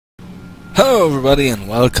Hello everybody and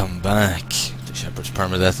welcome back to Shephard's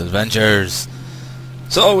Permadeath Adventures.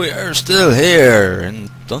 So we are still here in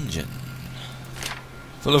dungeon,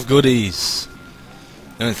 full of goodies.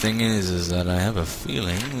 The only thing is that I have a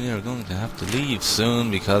feeling we are going to have to leave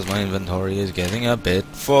soon because my inventory is getting a bit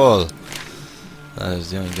full. That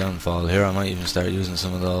is the only downfall here. I might even start using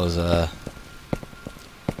some of those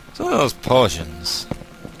potions,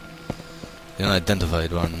 the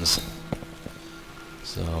unidentified ones.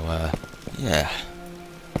 So yeah,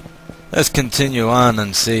 let's continue on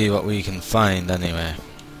and see what we can find anyway.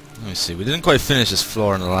 Let me see, we didn't quite finish this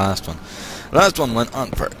floor in the last one. The last one went on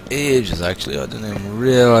for ages actually. I didn't even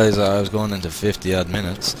realise I was going into 50 odd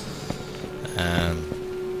minutes.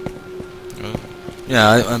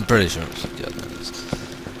 Yeah, I'm pretty sure it was 50 odd minutes.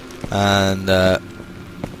 And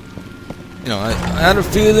you know, I had a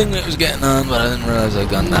feeling it was getting on, but I didn't realise I'd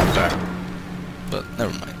gone that far. But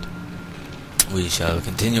never mind. We shall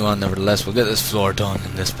continue on nevertheless. We'll get this floor done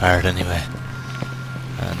in this part anyway.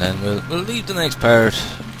 And then we'll leave the next part.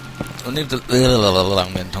 We'll leave the...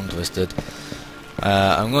 I'm getting tongue twisted.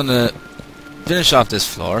 I'm going to finish off this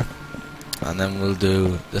floor. And then we'll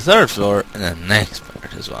do the third floor in the next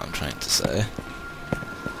part is what I'm trying to say.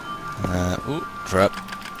 Ooh, trap.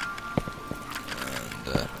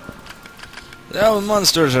 And the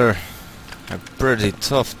monsters are pretty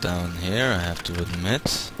tough down here, I have to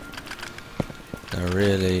admit. They're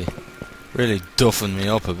really duffing me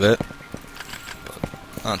up a bit, but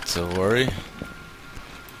not to worry.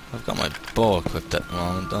 I've got my bow equipped at the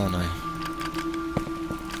moment, don't I?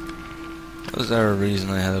 Was there a reason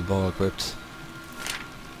I had a bow equipped?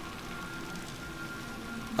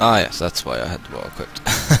 Ah yes, that's why I had the bow equipped.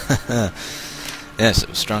 Yes, it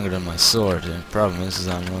was stronger than my sword. The problem is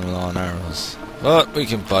I'm running low on arrows. But we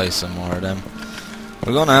can buy some more of them.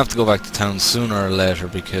 We're going to have to go back to town sooner or later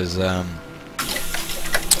because I'm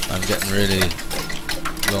getting really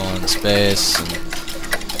low on space,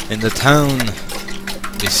 and in the town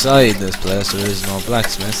beside this place there is no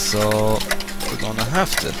blacksmith, so we're going to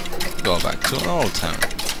have to go back to an old town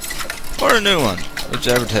or a new one,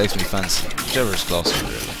 whichever takes me fancy, whichever is closer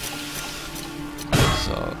really.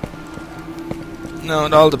 So no,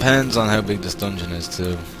 it all depends on how big this dungeon is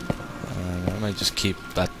too. I might just keep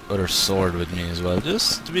that other sword with me as well,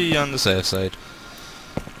 just to be on the safe side.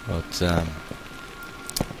 But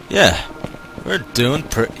yeah, we're doing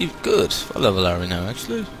pretty good. What level are we now,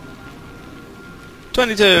 actually?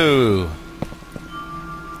 22!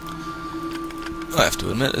 I have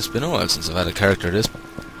to admit, it's been a while since I've had a character this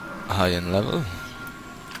high in level.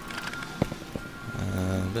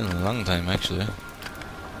 Been a long time, actually.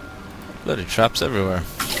 Bloody traps everywhere.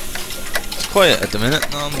 It's quiet at the minute.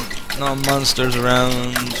 No monsters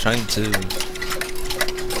around trying to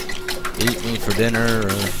eat me for dinner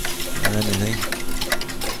or anything.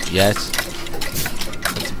 Yet.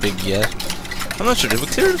 That's a big yet. I'm not sure, did we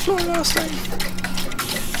clear the floor last time?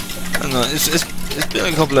 I don't know, it's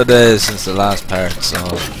been a couple of days since the last part, so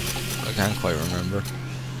I can't quite remember.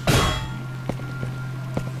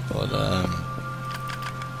 But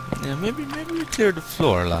yeah, maybe we cleared the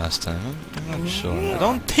floor last time. I'm not sure. I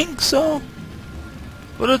don't think so,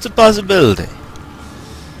 but it's a possibility.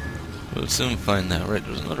 We'll soon find out. Right,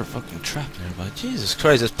 there's another fucking trap nearby. Jesus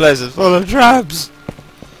Christ, this place is full of traps!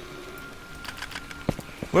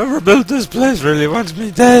 Whoever built this place really wants me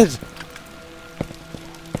dead!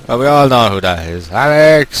 Well, we all know who that is.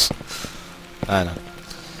 Alex! I know.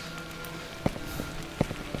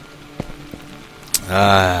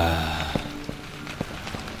 Ah.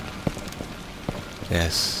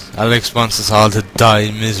 Yes, Alex wants us all to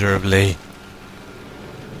die miserably.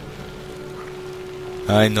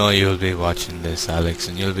 I know you'll be watching this, Alex,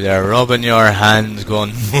 and you'll be there rubbing your hands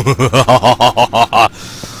going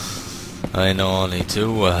I know only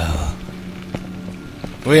too well.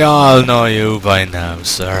 We all know you by now,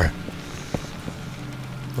 sir.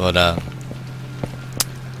 But,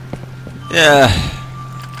 yeah.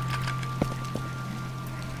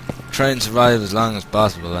 Try and survive as long as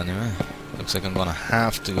possible, anyway. Looks like I'm gonna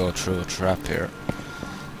have to go through a trap here.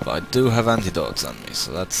 But I do have antidotes on me,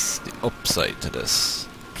 so that's the upside to this.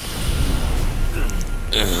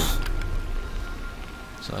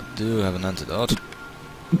 So I do have an antidote.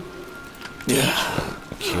 Yeah.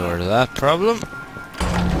 Cure that problem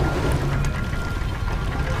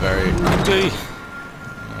very quickly.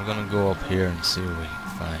 We're gonna go up here and see what we can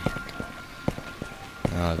find.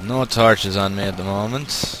 Now, I have no torches on me at the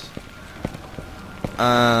moment,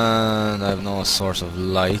 and I have no source of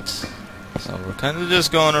light, so we're kind of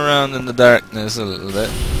just going around in the darkness a little bit.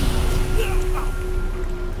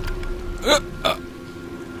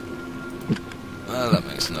 Well, that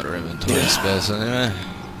makes another inventory space anyway.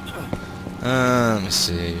 Let me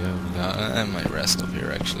see. What we got? I might rest up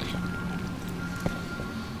here actually.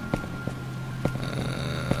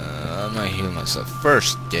 I might heal myself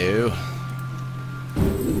first, though.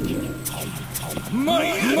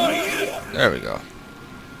 There we go.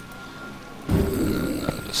 And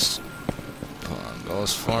I'll just put on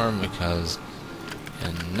Ghost form because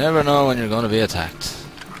you never know when you're going to be attacked,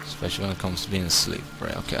 especially when it comes to being asleep.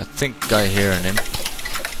 Right? Okay, I think I hear an imp.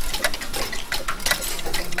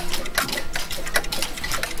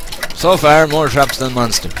 So far, more traps than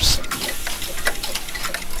monsters.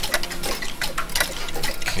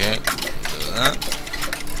 Okay, do that.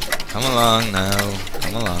 Come along now.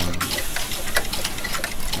 Come along.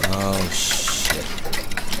 Oh shit.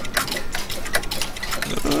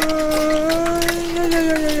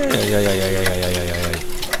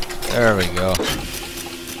 There we go.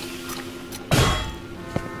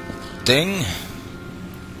 Ding.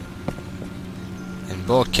 In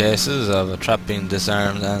both cases of a trap being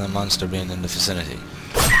disarmed and a monster being in the vicinity.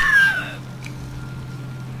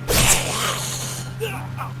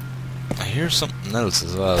 I hear something else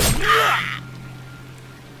as well.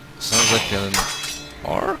 Sounds like an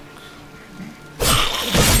orc?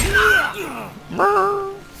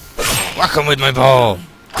 Whack him with my ball!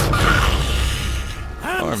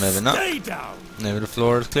 Or maybe not. Maybe the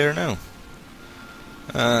floor is clear now.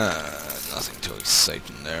 Nothing too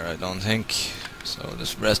exciting there, I don't think. So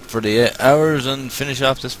just rest for the 8 hours and finish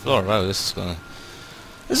off this floor. Wow, this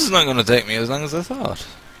is not gonna take me as long as I thought.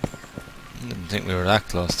 I didn't think we were that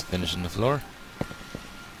close to finishing the floor.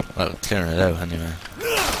 Well, clearing it out anyway.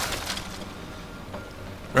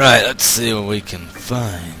 Right, let's see what we can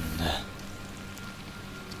find.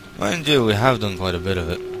 Mind you, we have done quite a bit of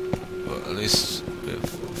it. Well, at least we have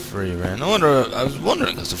free reign. I was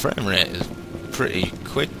wondering, because the frame rate is pretty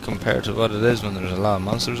quick compared to what it is when there's a lot of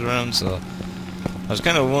monsters around, so I was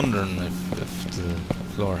kind of wondering if the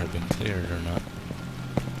floor had been cleared or not.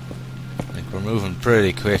 I think we're moving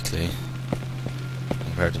pretty quickly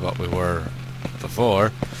compared to what we were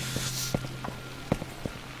before.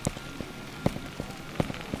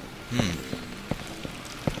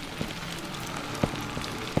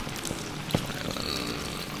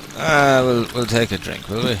 We'll take a drink,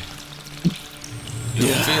 will we?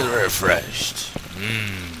 You'll feel refreshed.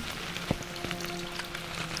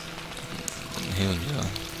 Heal you.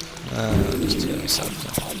 I'll just heal myself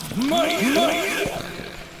now. Okay.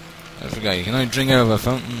 I forgot, you can only drink out of a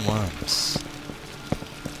fountain once.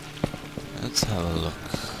 Let's have a look.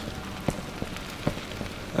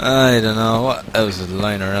 I don't know what else is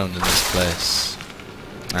lying around in this place.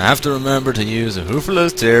 I have to remember to use a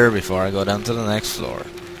hooferless tear before I go down to the next floor.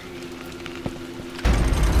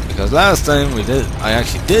 Because last time I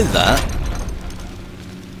actually did that,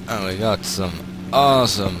 and we got some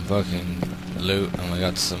awesome fucking loot, and we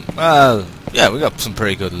got some, well, yeah, we got some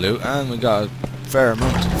pretty good loot, and we got a fair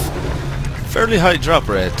amount of fairly high drop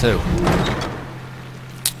rate too.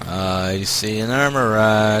 I see an armor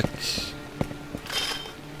rack.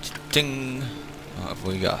 Ding. What have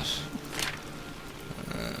we got?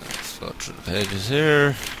 Let's go through the pages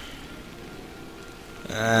here.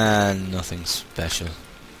 And nothing special.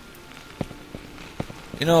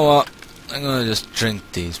 You know what? I'm gonna just drink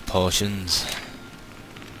these potions.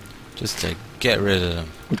 Just to get rid of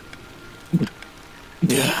them.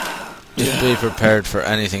 Just be prepared for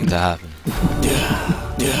anything to happen.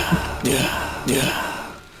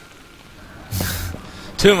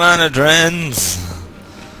 2 mana drains.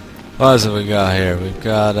 What else have we got here? We've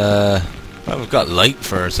got well, we've got light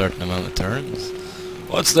for a certain amount of turns.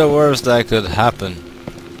 What's the worst that could happen?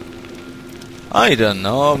 I don't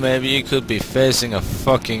know, maybe you could be facing a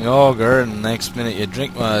fucking ogre and the next minute you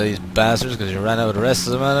drink one of these bastards because you ran out of the rest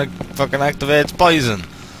of them and it fucking activates poison.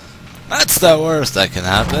 That's the worst that can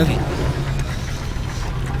happen.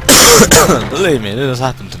 Believe me, it has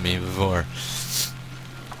happened to me before.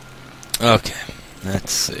 Okay,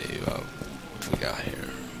 let's see what we got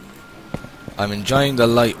here. I'm enjoying the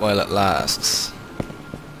light while it lasts.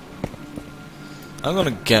 I'm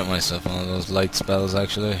gonna get myself one of those light spells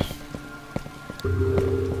actually.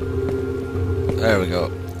 There we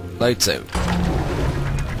go. Lights out.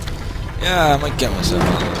 Yeah, I might get myself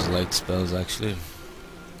one of those light spells actually.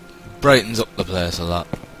 Brightens up the place a lot.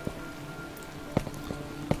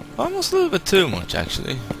 Almost a little bit too much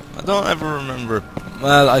actually. I don't ever remember.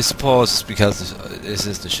 Well, I suppose it's because this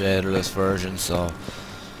is the shaderless version, so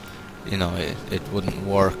you know it wouldn't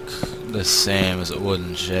work the same as it would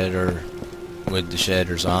in shader with the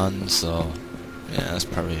shaders on. So yeah, that's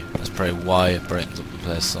probably why it brightens up the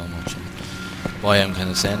place so much. And why I'm kind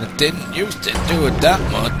of saying it didn't used to do it that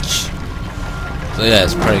much. So yeah,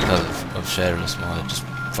 it's probably because of shaderless mode. It just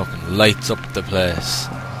fucking lights up the place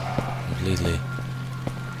completely.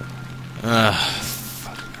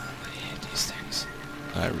 Fucking hell, I hate these things.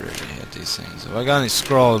 I really hate these things. Have I got any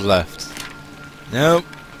scrolls left? Nope.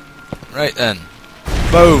 Right then.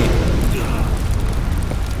 Boom!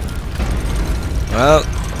 Well.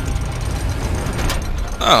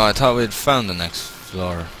 Oh, I thought we'd found the next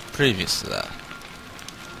floor previous to that.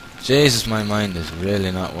 Jesus, my mind is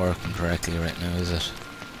really not working correctly right now, is it?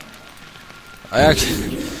 I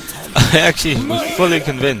actually was fully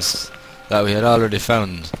convinced that we had already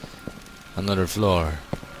found another floor.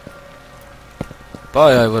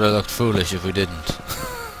 Boy, I would have looked foolish if we didn't.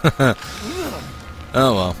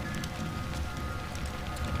 Oh well.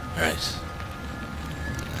 Right.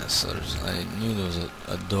 Yeah, so I knew there was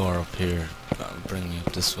a door up here that would bring me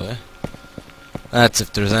up this way. That's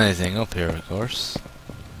if there's anything up here, of course.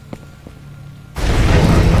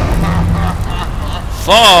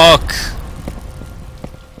 Fuck!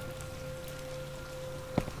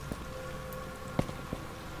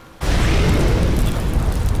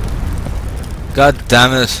 God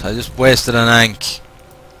damn it, I just wasted an ank.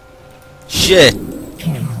 Shit!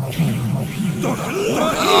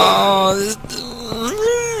 Oh,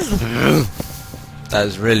 that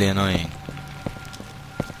is really annoying.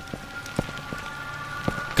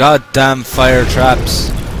 Goddamn fire traps.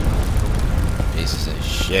 Pieces of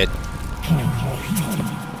shit.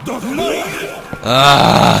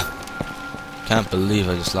 Ah! Can't believe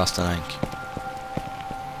I just lost an ank.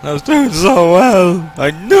 I was doing so well. I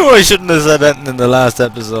knew I shouldn't have said anything in the last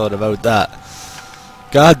episode about that.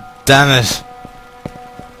 God damn it.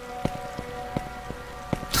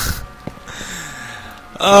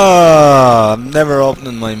 Oh, I'm never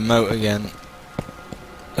opening my mouth again.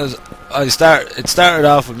 Cause it started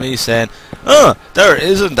off with me saying, "Oh, there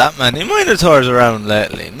isn't that many Minotaurs around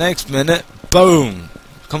lately." Next minute, boom!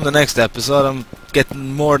 Come the next episode, I'm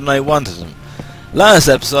getting more than I wanted them. Last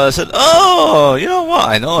episode I said, "Oh, you know what?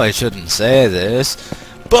 I know I shouldn't say this,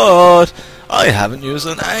 but I haven't used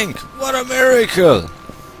an ank. What a miracle!"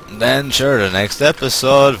 And then, sure, the next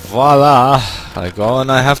episode, voila! I go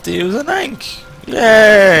and I have to use an ank.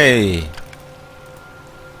 Yay!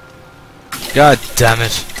 God damn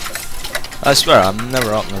it! I swear, I'm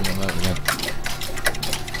never opening them out again.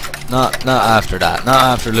 Not after that. Not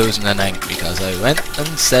after losing an ank, because I went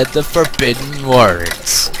and said the forbidden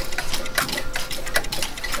words.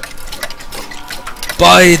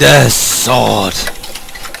 By the sword!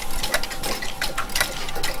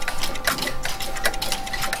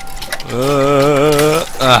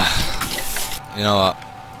 You know what?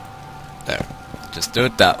 There. Just do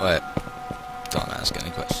it that way. Don't ask any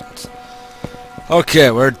questions. Okay,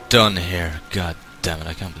 we're done here. God damn it,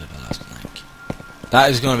 I can't believe I lost an ank. That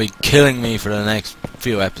is going to be killing me for the next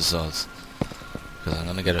few episodes. Because I'm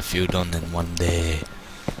going to get a few done in one day.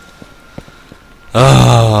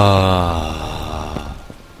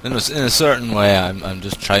 In a certain way, I'm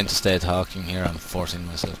just trying to stay talking here. I'm forcing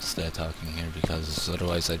myself to stay talking here because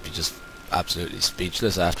otherwise I'd be just absolutely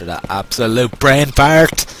speechless after that absolute brain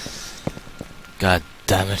fart. God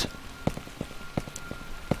damn it.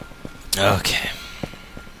 Okay.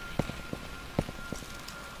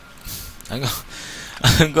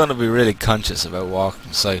 I'm gonna be really conscious about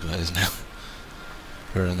walking sideways now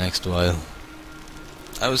for the next while.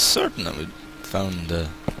 I was certain that we'd found the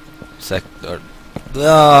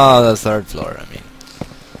the third floor, I mean,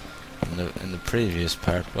 in the previous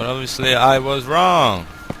part, but obviously I was wrong.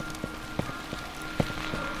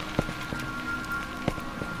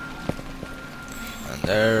 And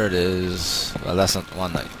there it is. Well, that's not the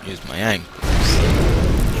one that used my ank.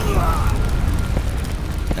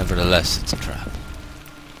 Nevertheless, it's a trap.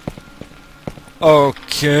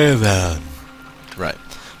 Okay then. Right.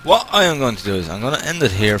 What I am going to do is I'm going to end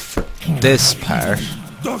it here for this part.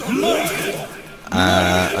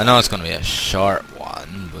 I know it's going to be a short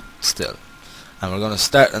one, but still. And we're going to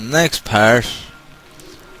start the next part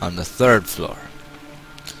on the third floor.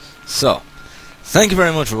 So, thank you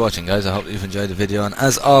very much for watching, guys. I hope you've enjoyed the video, and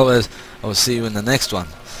as always, I will see you in the next one.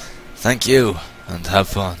 Thank you, and have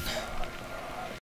fun.